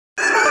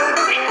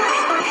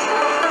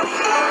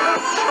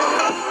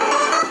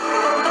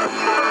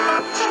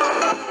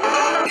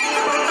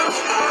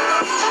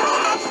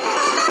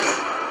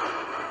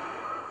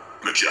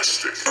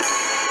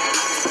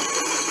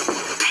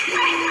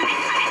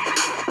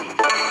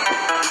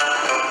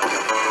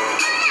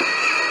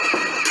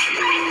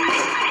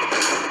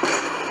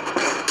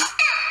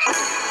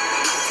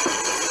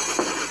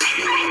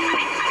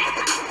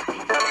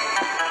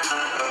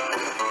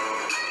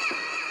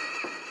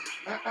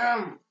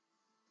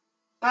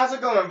How's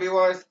it going,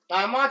 viewers?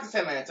 I'm Marcus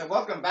Simmons, and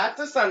welcome back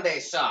to Sunday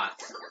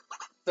Shots.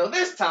 So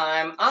this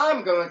time,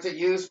 I'm going to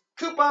use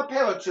Koopa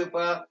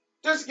Paratroopa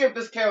just to give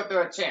this character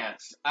a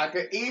chance. I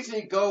could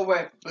easily go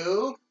with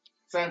Boo,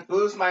 since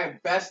Boo's my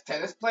best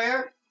tennis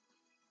player,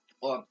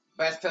 or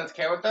best tennis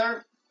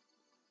character.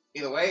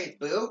 Either way, it's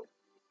Boo.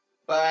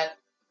 But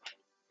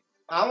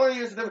I want to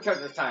use a different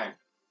character this time.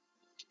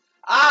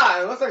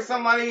 It looks like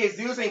somebody is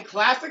using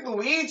Classic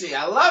Luigi.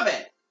 I love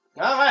it.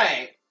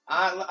 Alright.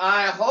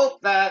 I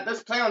hope that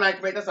this player and I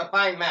can make this a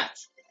fine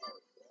match.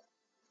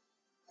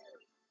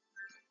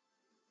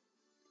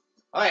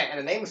 Alright, and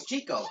the name is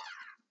Chico.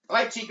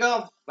 Alright,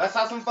 Chico, let's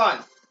have some fun.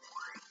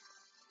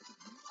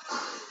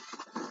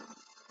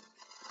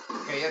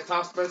 Okay, your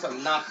top sprints are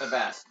not the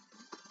best.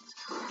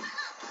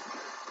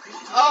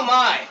 Oh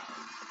my!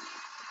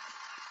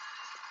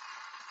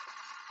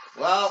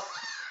 Well,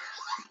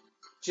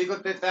 Chico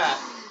did that.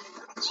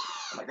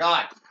 Oh my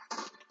god.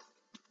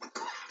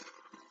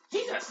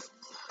 Jesus!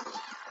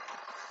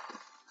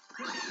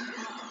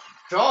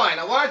 Drawing,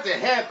 I wanted to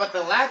hit, but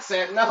the lag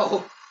said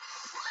no.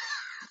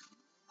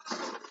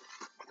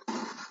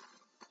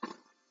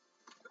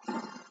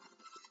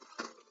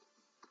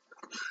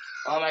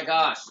 Oh my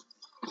gosh.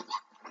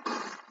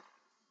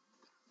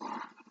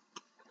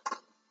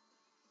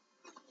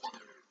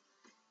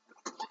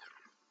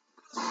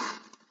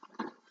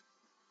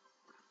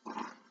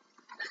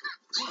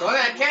 So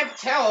I can't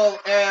tell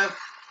if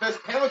this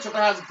Paratrooper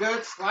has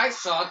good slice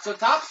shots or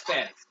top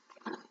spins.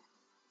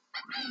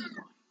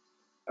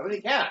 I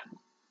really can't.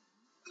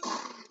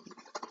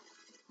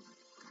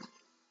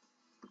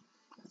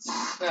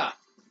 Yeah.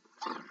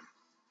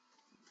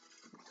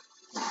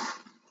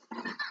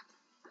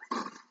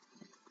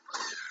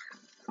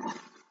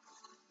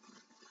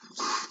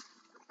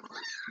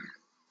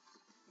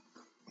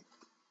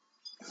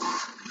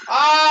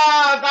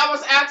 That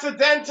was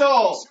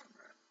accidental!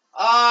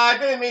 I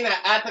didn't mean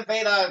to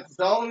activate a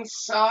zone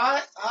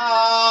shot.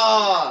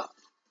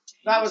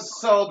 That was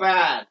so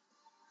bad.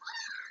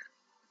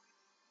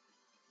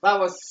 That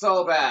was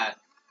so bad.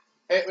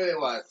 It really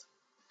was.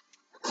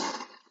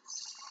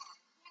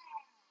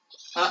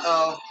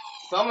 Uh-oh.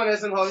 Someone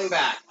isn't holding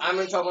back. I'm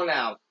in trouble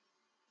now.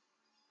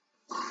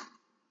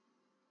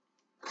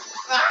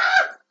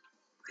 Ah!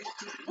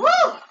 Woo!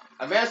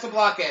 I managed to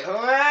block it.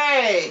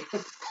 Hooray!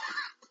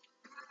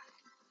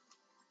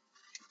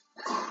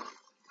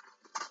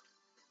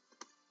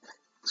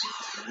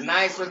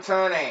 Nice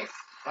returning.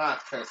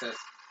 Curses.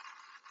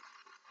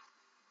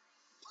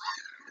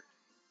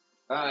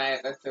 Alright,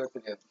 let's see what to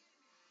do.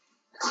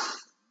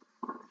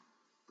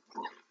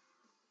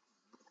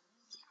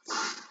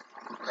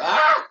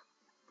 Ah!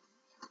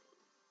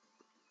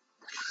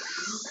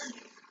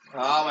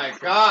 Oh my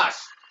gosh!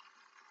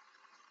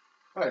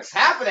 What is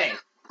happening?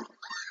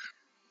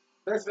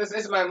 This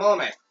is my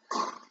moment.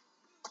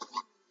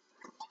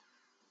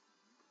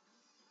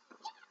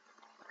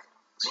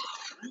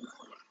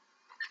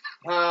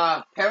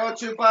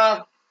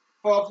 Paratroopa,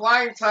 for a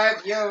flying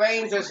type, your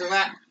range is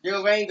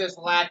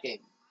lacking.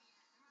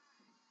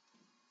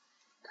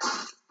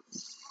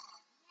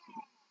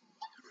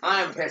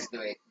 I'm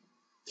history.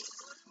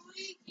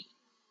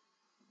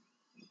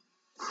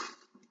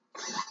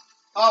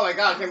 Oh my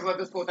god, I can't believe I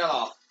just pulled that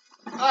off.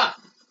 Ah!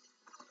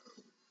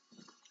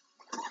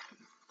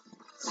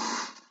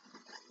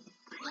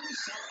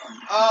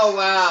 Oh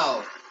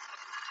wow.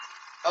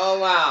 Oh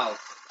wow.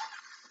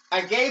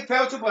 I gave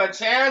Paratroopa a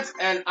chance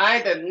and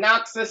I did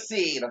not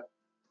succeed.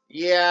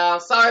 Yeah,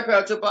 sorry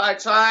Paratroopa, I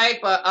tried,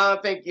 but I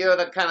don't think you're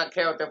the kind of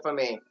character for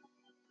me.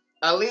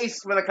 At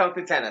least when it comes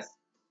to tennis.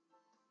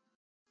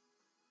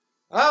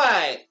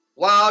 Alright,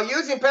 while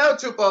using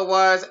Paratroopa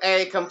was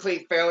a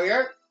complete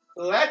failure,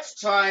 let's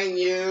try and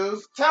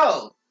use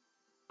Toad.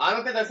 I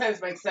don't think that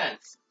sentence makes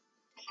sense.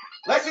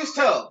 Let's use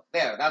Toad.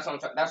 There, that's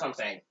what I'm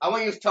saying. I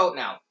want to use Toad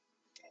now.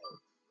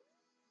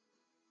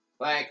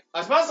 Like,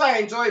 as much as I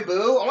enjoy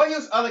Boo, I want to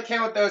use other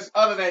characters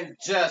other than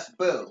just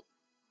Boo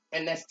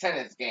in this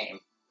tennis game.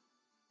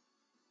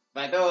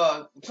 Like, there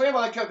are plenty of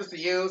other characters to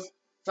use,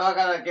 so I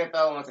gotta give the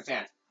other ones a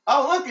chance.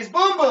 Oh, look, it's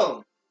Boom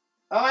Boom!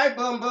 Alright,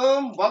 Boom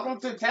Boom, welcome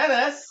to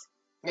tennis.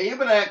 Yeah, you've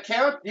been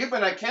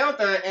a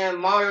character in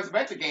Mario's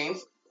Adventure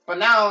games, but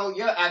now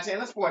you're actually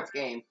in a sports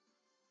game.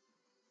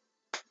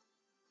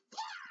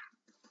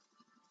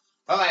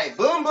 Alright,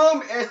 Boom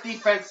Boom is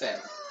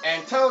defensive,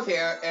 and Toad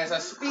here is a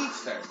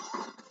speedster.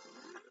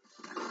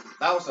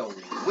 That was a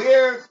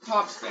weird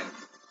top spin.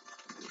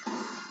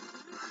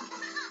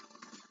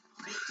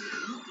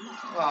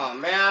 Oh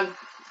man.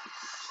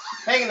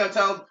 Hang in there,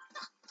 Toad.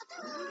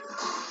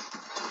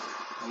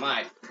 Oh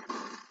my.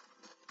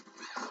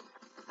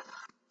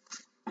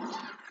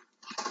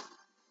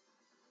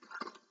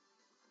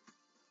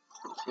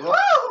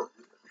 Woo!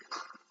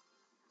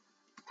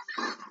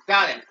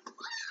 Got it.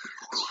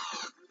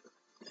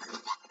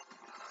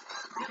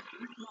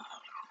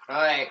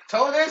 Alright,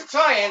 Toad is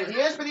trying. He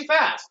is pretty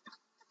fast.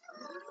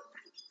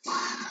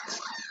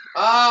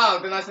 Oh,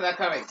 did not see that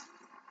coming.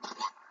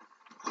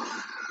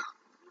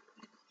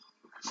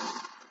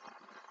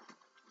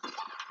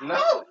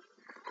 No!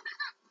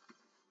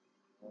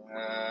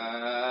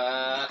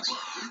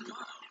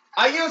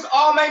 I used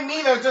all my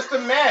meter just to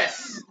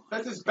miss.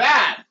 This is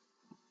bad.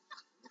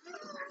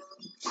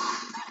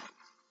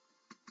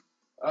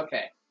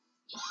 Okay.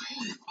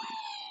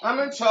 I'm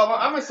in trouble.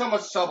 I'm in so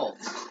much trouble.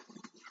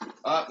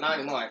 Not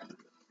anymore.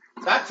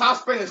 That top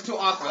spin is too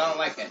awkward. I don't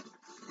like it.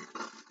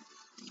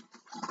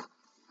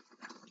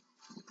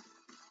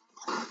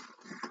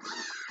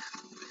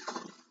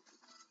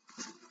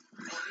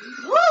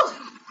 Woo!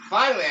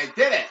 Finally, I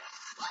did it.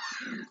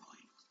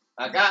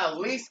 I got at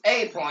least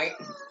a point.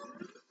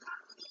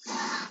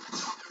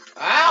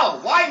 Ow!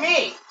 Why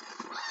me?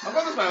 I'm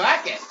gonna lose my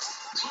racket.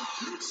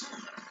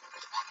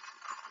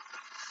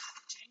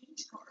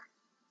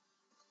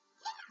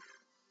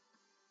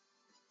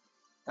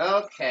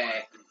 Okay.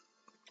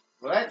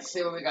 Let's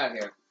see what we got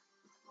here.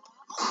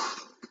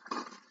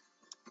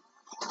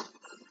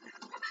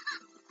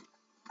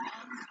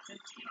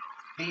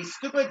 These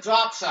stupid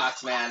drop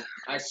shots, man.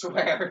 I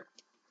swear.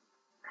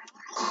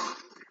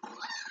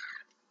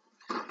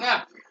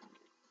 Yeah.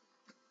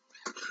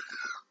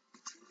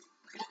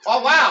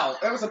 Oh, wow.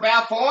 It was a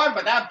bad form,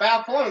 but that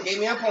bad form gave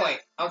me a point.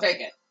 I'll take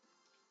it.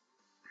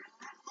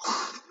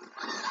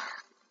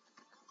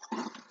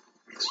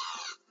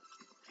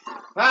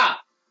 Ah.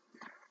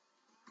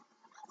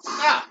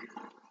 Yeah.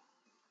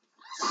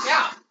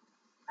 Yeah.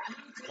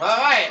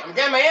 Alright, I'm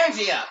getting my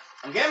energy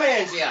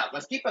up.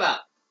 Let's keep it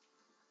up.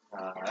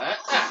 Alright.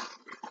 Ah.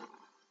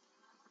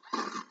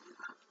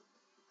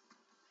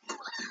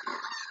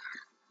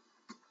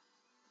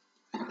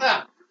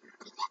 Ah.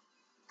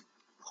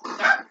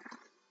 Ah.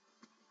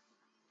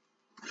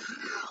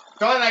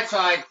 Go on, I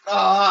tried.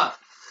 Ah.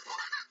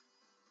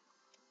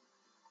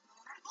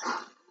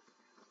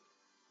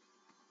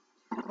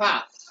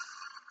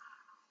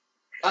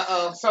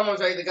 Uh-oh, someone's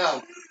ready to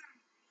go.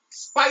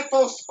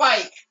 Spiteful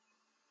Spike.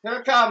 Here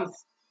it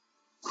comes.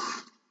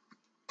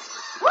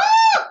 Woo!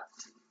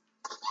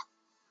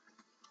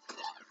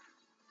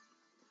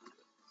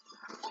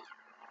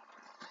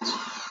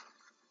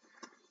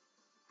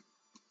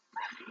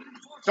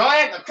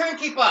 Giant, I couldn't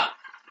keep up.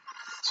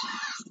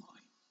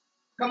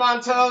 Come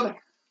on, Toad.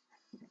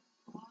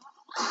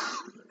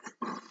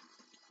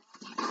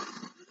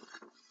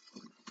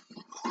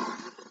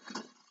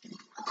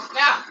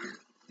 Yeah.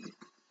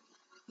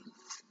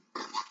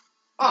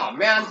 Oh,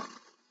 man.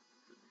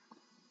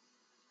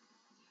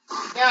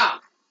 Yeah.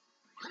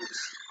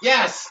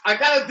 Yes, I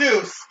got a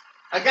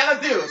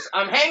deuce.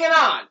 I'm hanging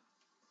on.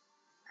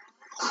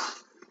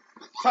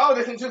 Toad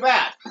isn't too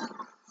bad.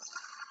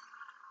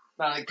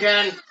 Not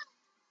again.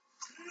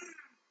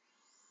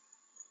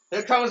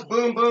 Here comes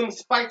Boom Boom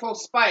Spiteful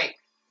Spike.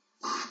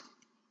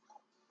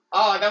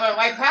 Oh, that went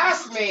right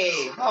past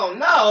me. Oh,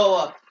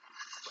 no.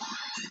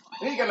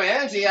 I need to get my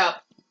energy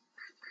up.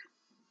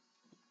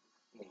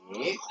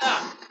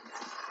 Ah.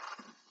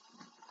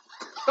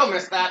 Don't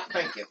miss that.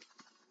 Thank you.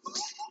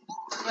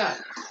 Ah.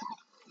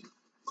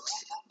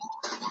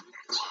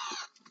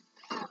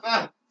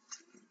 Ah.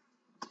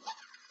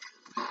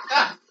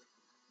 Ah.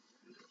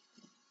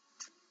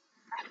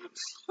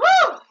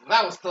 Woo!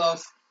 That was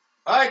close.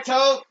 All right,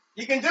 Toad.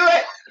 You can do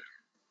it.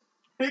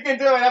 You can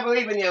do it. I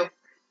believe in you.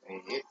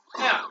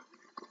 Yeah.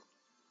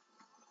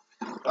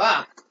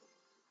 Ah.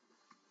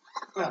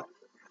 Ah.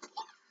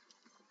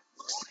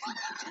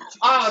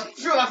 Oh,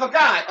 shoot, I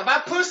forgot. If I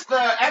push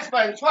the X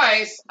button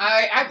twice,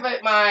 I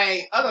activate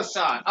my other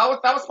shot.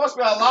 That was supposed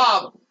to be a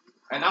lob.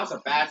 And that was a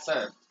bad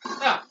serve.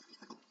 Yeah.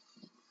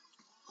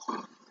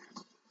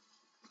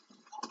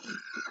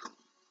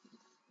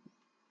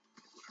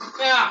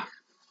 Yeah.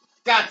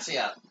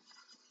 Gotcha.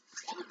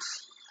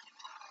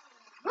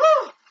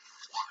 Woo.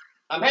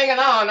 I'm hanging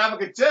on. I'm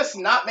just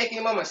not making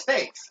any more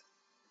mistakes.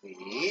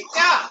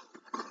 Yeah.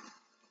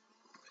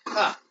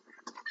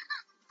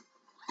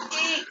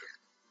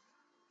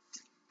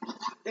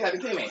 You gotta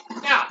be kidding me.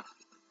 Yeah.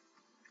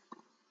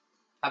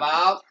 How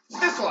about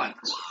this one?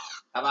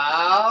 How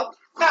about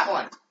that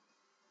one?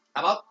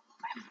 How about...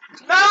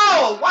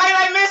 No! Why did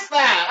I miss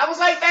that? I was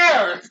right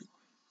there.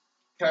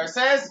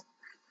 Curses.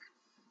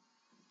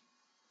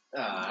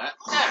 Yeah.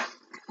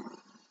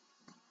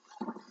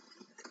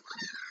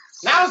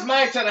 Now it's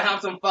my turn to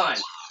have some fun.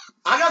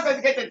 I'm not going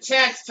to get the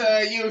chance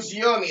to use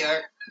your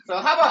meter, so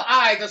how about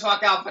I just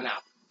walk out for now?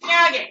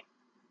 Yeah!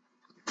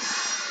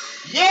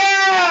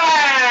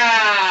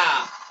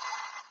 Yeah!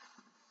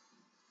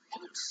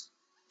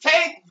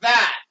 Take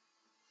that!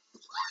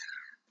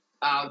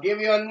 I'll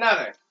give you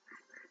another.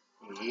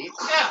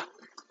 Yeah!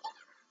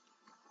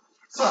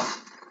 So.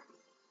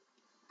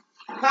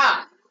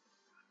 Ha!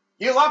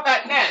 You love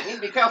that net. You need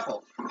to be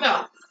careful.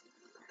 No.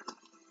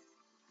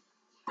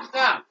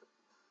 No.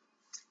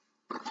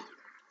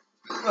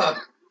 Look.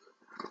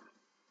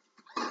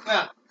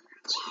 No.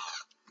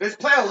 This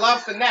player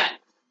loves the net.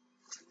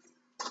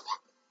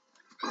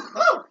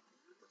 Woo!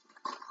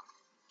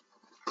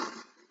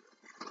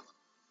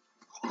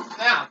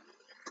 Now.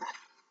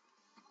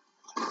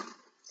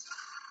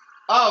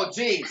 Oh,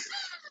 jeez.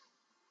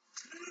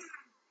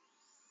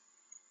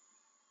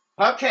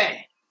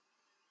 Okay.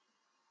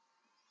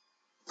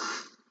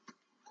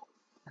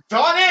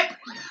 Darn it!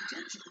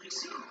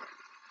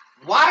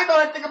 Why don't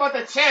I think about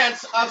the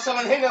chance of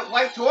someone hitting it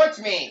right towards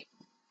me?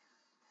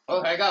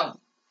 Oh, here I go.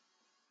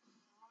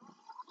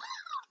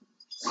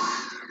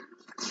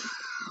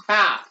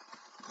 Ha!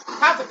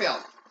 Half the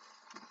field.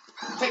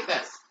 Take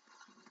this.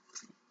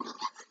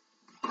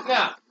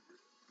 Yeah.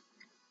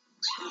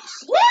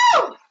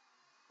 Woo!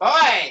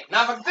 Alright,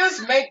 now if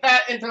this make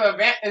that into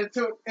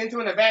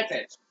an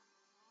advantage.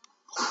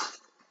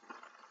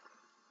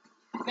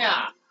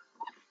 Yeah.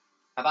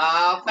 How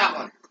about that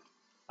one?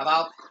 How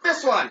about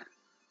this one?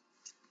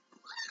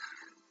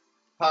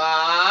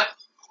 Hot.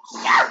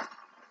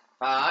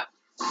 Hot.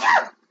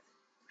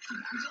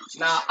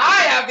 Now I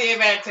have the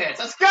advantage.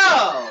 Let's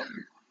go!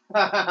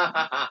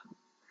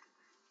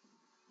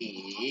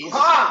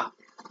 Yeehaw!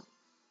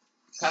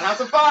 Time to have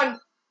some fun.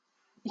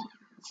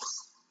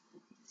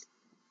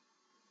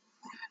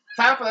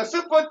 Time for the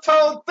Super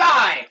Toad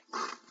Dive.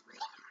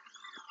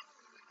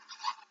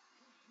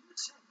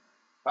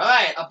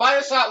 Alright, a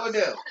bite shot will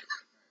do.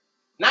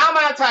 Now I'm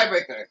on a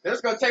tiebreaker. This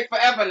is going to take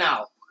forever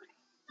now.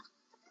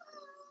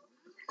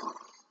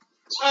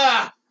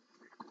 Ah!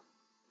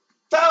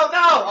 Toad, no!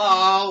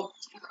 Oh!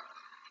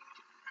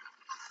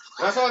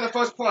 That's only the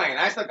first point.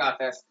 I still got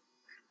this.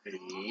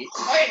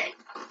 Wait!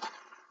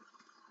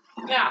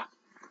 Yeah!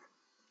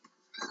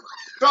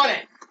 Throw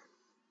it!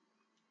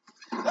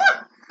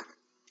 Ah!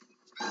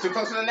 Too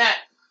close to the net.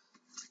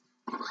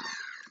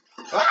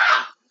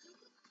 Ah!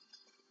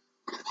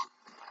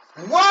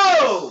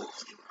 Whoa!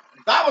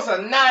 That was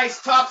a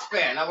nice top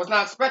spin. I was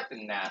not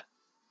expecting that.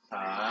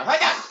 I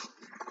got it.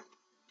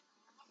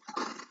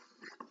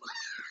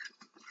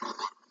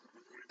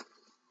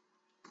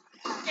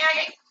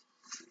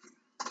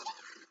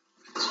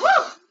 Woo!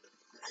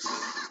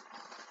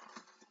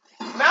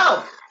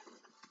 No!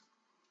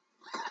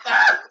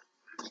 Ah!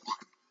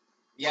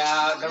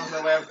 Yeah, there was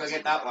no way I was gonna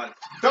get that one.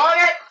 Darn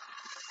it!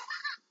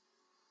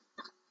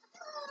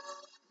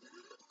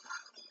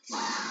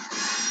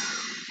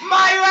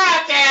 My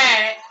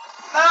racket!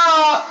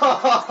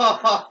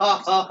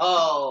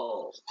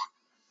 Oh!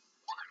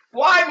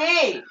 Why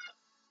me?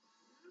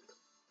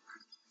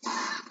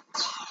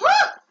 Woo!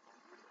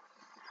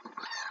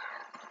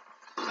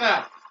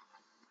 Yeah.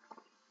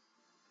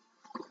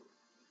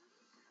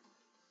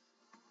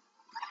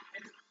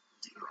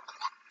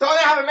 So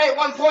they haven't made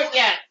 1 point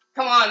yet.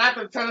 Come on, I have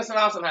to turn this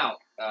around somehow.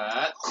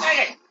 Dang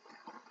it.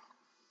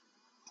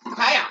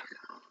 Hiya.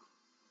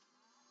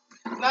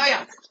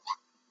 Hiya.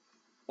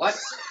 What?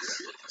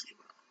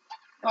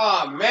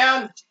 Oh,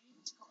 man.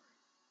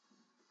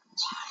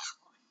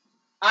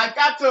 I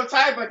got to a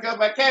tiebreaker,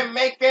 but I can't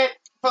make it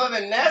further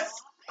than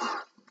this.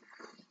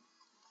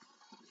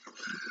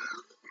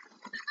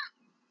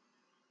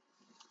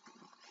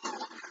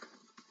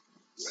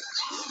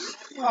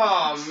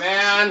 Oh,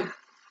 man.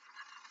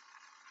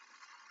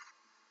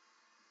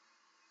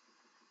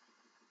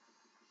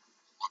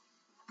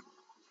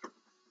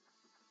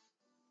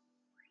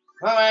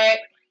 Alright,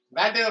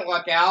 that didn't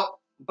work out,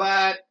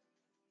 but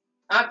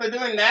after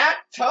doing that,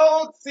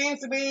 Toad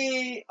seems to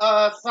be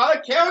a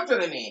solid character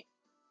to me.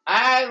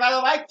 I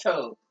rather like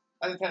Toad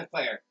as a tennis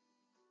player.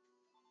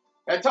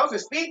 And Toad's a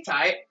speed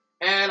type,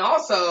 and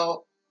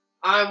also,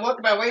 I'm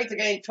working my way to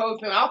getting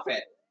Toad's new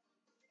outfit.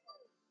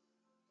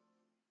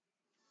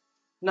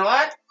 You know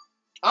what?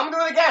 I'm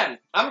gonna do it again.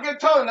 I'm gonna give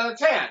Toad another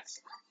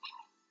chance.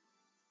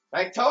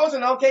 Like, Toad's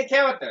an okay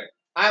character.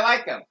 I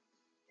like him.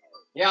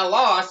 Yeah, I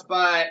lost,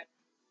 but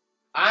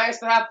I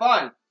still have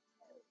fun.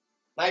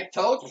 Like,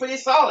 Toad's pretty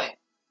solid.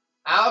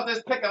 I'll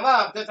just pick him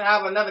up just to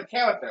have another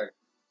character.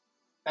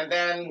 And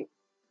then,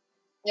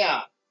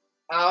 yeah,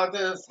 I'll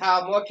just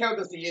have more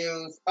characters to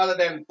use other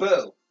than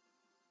Boo.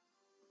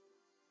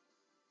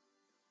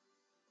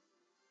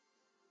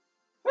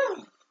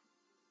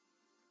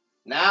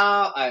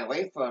 Now I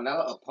wait for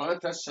another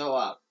opponent to show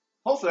up.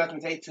 Hopefully that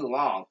doesn't take too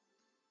long.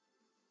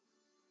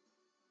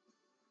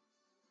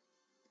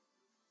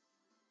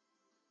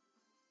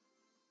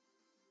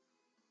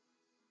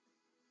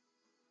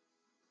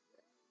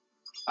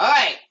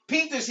 Alright,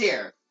 Peach is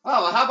here.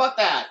 Oh, well, how about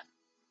that?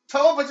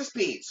 Toad versus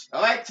Peach.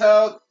 Alright,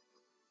 Toad.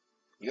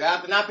 You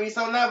have to not be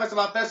so nervous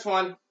about this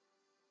one.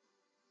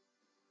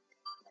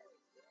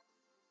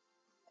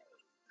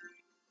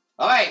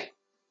 Alright.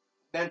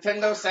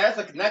 Nintendo says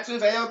the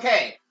connection's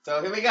A-okay.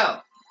 So here we go.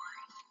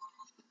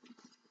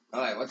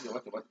 Alright, what's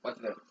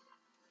the...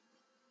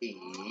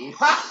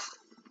 Ha!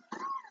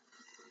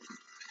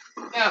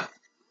 Yeah.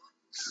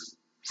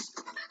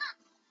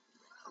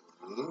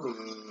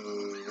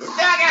 Ooh.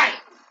 Okay!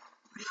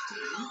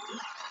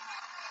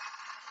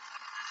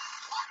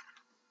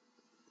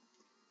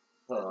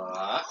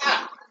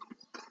 Yeah.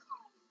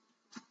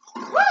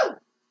 Woo!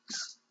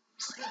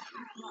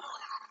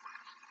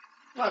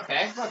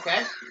 Okay,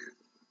 okay.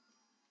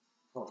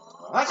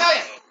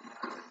 Okay.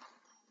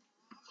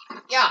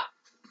 Yeah.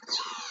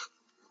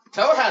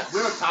 Toad has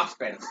weird top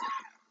spins.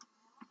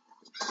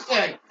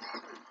 Yeah.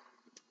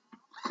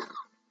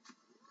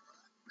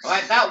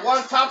 Alright, that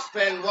one top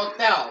spin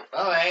worked out.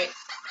 Alright.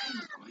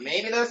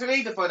 Maybe there's a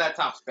reason for that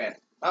top spin.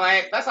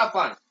 Alright, let's have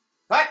fun.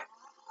 What?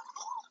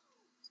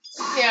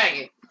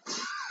 Yeah.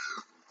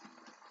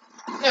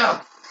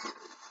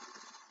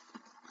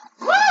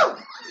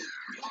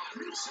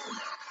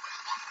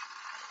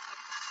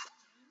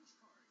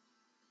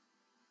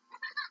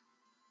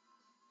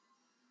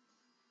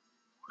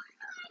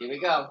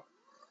 we go.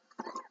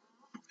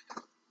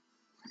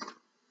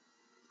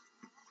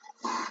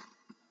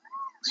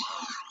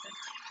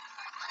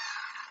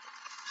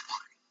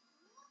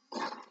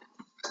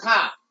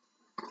 Ha!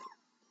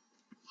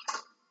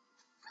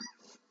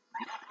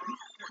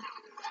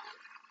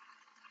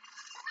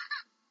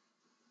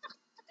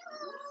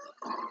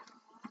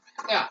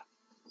 Yeah.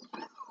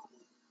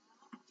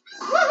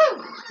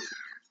 Woohoo!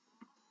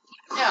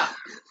 Yeah.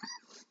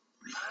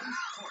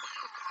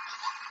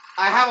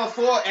 I have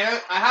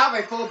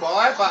a full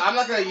bar, but I'm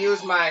not gonna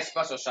use my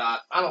special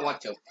shot. I don't want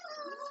to.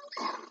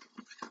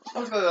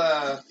 I'm just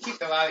gonna keep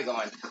the rally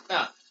going.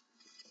 Yeah.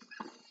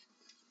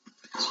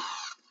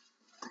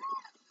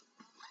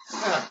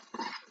 Yeah.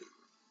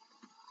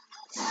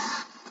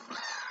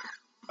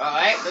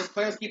 Alright, this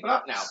player's keeping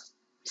up now.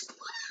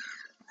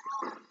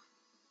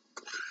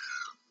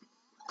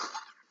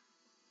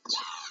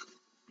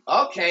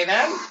 Okay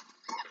then.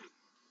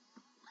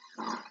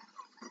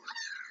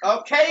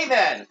 Okay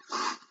then.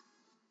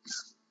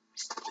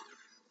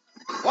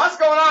 What's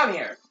going on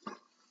here?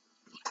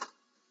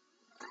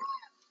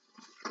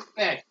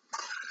 Hey.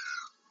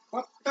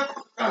 What the?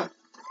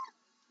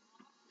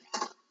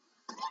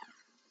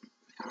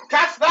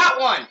 Catch that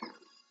one!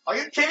 Are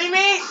you kidding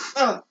me?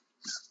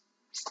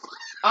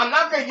 I'm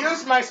not gonna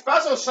use my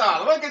special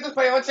shot. I'm gonna give this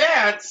player a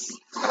chance.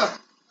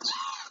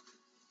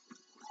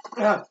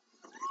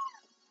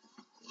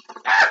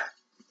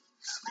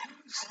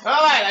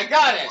 Alright, I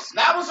got it.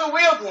 That was a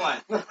weird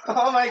one.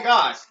 Oh my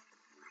gosh.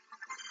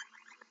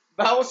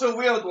 That was a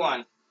weird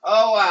one.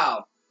 Oh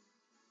wow.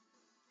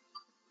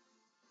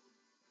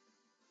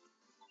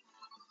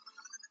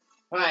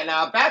 Alright,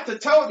 now back to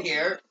Toad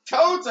here.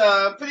 Toad's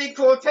a pretty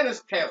cool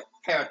tennis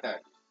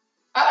character.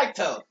 I like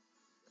Toad.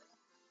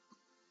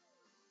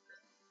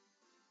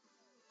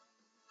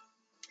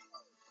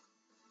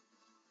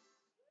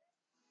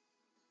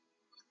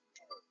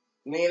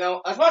 You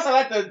know, as much as I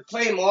like to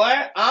play more,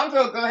 I'm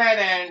gonna go ahead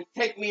and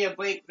take me a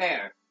break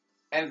there.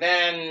 And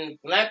then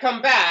when I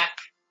come back,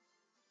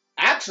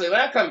 actually when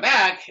I come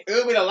back,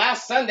 it'll be the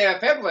last Sunday of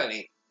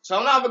February. So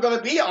I'm not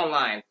gonna be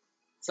online.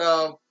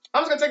 So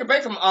I'm just gonna take a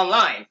break from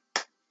online.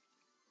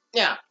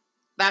 Yeah,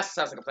 that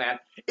sounds like a plan.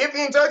 If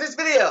you enjoyed this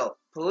video,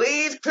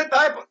 please click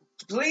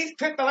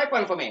the like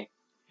button for me.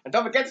 And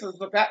don't forget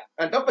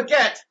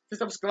to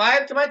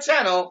subscribe to my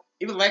channel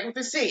if you'd like what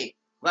to see.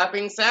 That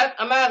being said,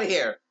 I'm out of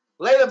here.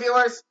 Later,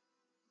 viewers.